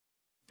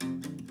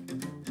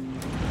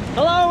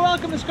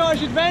welcome to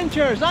Scottish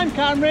Adventures. I'm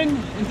Cameron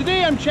and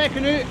today I'm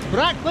checking out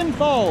Bracklinn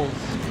Falls.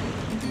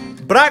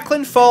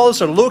 Bracklinn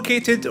Falls are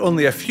located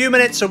only a few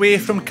minutes away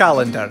from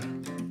Callander.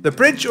 The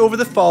bridge over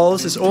the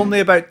falls is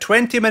only about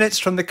 20 minutes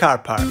from the car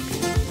park.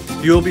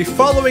 You will be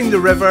following the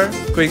river,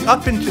 going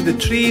up into the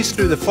trees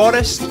through the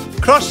forest,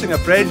 crossing a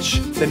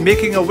bridge, then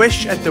making a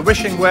wish at the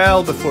wishing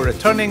well before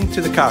returning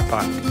to the car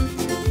park.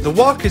 The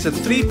walk is a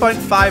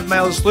 3.5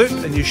 miles loop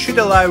and you should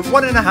allow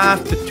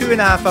 1.5 to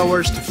 2.5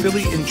 hours to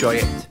fully enjoy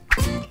it.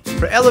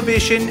 For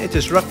elevation, it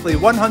is roughly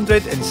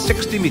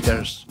 160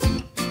 metres.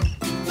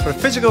 For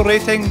physical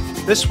rating,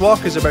 this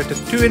walk is about a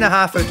 2.5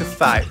 out of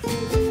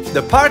 5.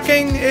 The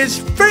parking is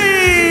free!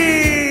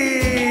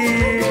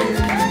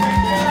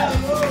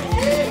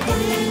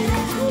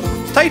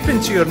 Type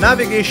into your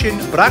navigation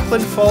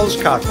Bracklinn Falls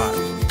car park.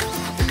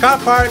 The car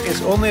park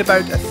is only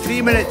about a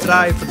 3-minute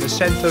drive from the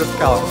centre of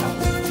Callander.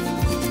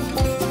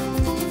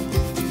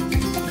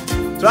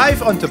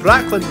 Drive onto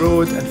Bracklinn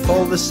Road and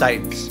follow the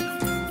signs.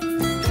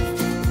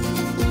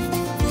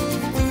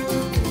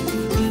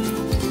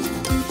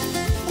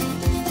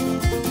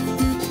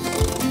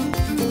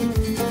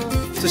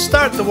 To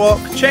start the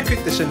walk, check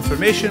out this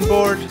information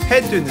board,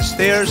 head down the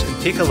stairs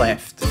and take a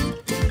left.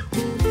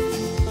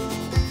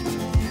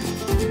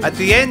 At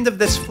the end of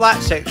this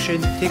flat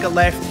section, take a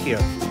left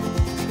here.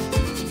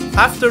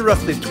 After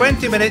roughly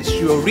 20 minutes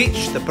you will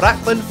reach the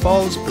Bracklinn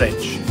Falls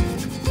Bridge.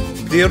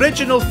 The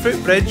original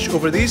footbridge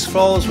over these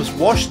falls was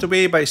washed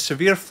away by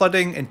severe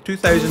flooding in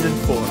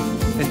 2004.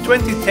 In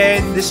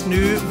 2010, this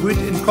new wood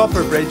and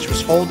copper bridge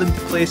was hauled into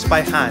place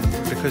by hand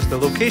because the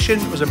location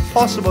was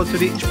impossible to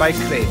reach by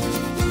crane.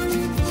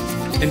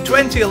 In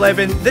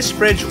 2011, this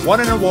bridge won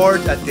an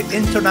award at the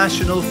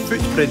International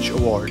Footbridge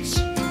Awards.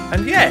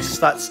 And yes,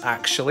 that's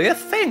actually a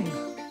thing.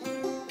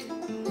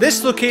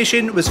 This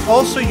location was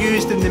also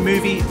used in the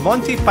movie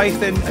Monty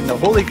Python and the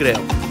Holy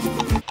Grail.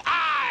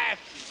 I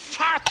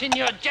fart in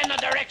your general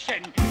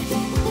direction.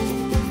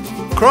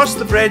 Cross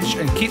the bridge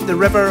and keep the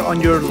river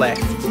on your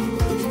left.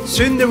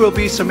 Soon there will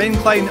be some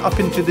incline up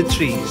into the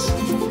trees.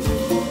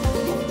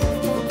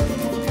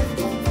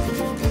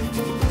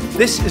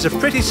 This is a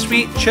pretty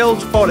sweet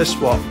chilled forest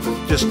walk.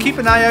 Just keep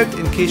an eye out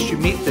in case you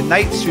meet the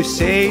knights who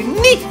say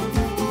 "Nee!"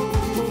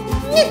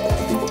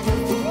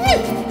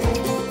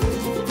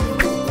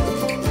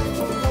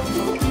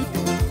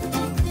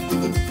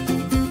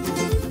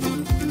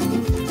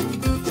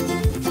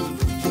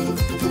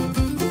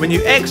 When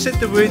you exit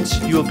the woods,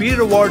 you will be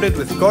rewarded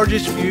with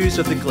gorgeous views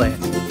of the glen.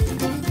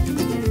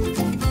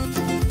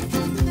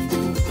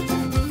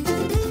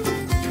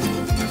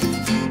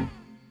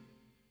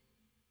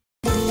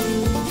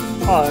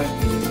 Hi.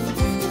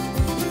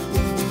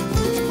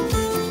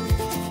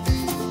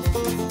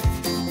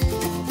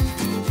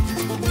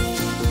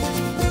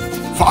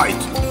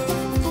 Fight!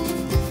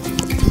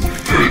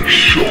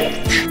 Headshot!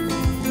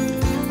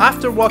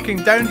 After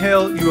walking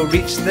downhill, you will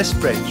reach this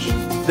bridge.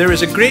 There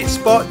is a great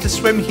spot to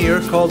swim here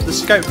called the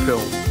Scout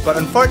Pool, but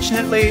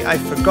unfortunately I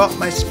forgot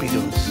my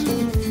Speedos.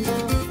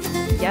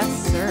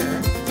 Yes,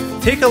 sir.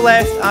 Take a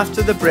left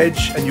after the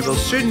bridge and you will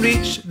soon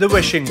reach the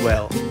wishing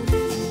well.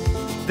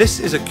 This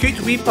is a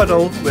cute wee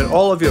puddle where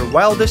all of your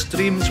wildest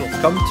dreams will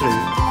come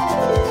true.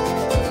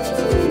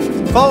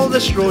 Follow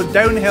this road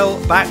downhill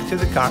back to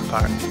the car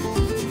park.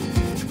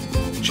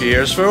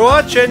 Cheers for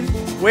watching!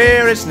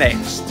 Where is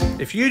next?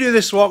 If you do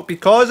this walk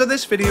because of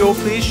this video,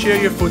 please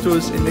share your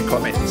photos in the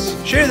comments.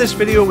 Share this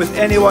video with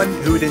anyone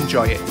who would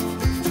enjoy it.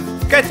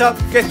 Get up,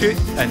 get out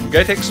and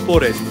get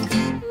exploring.